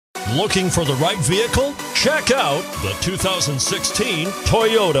Looking for the right vehicle? Check out the 2016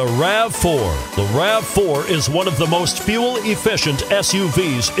 Toyota RAV4. The RAV4 is one of the most fuel-efficient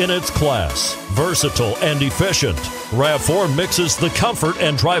SUVs in its class. Versatile and efficient, RAV4 mixes the comfort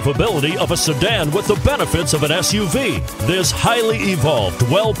and drivability of a sedan with the benefits of an SUV. This highly evolved,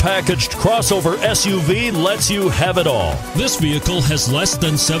 well-packaged crossover SUV lets you have it all. This vehicle has less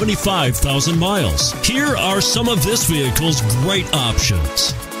than 75,000 miles. Here are some of this vehicle's great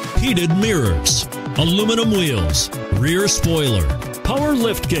options: heated mirrors, aluminum wheels, rear spoiler, power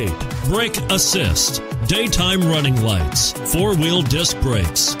liftgate, brake assist, daytime running lights, four-wheel disc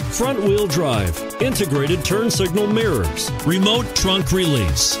brakes, front-wheel drive, integrated turn signal mirrors, remote trunk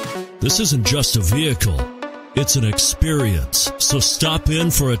release. This isn't just a vehicle, it's an experience. So stop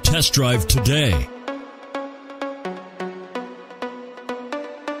in for a test drive today.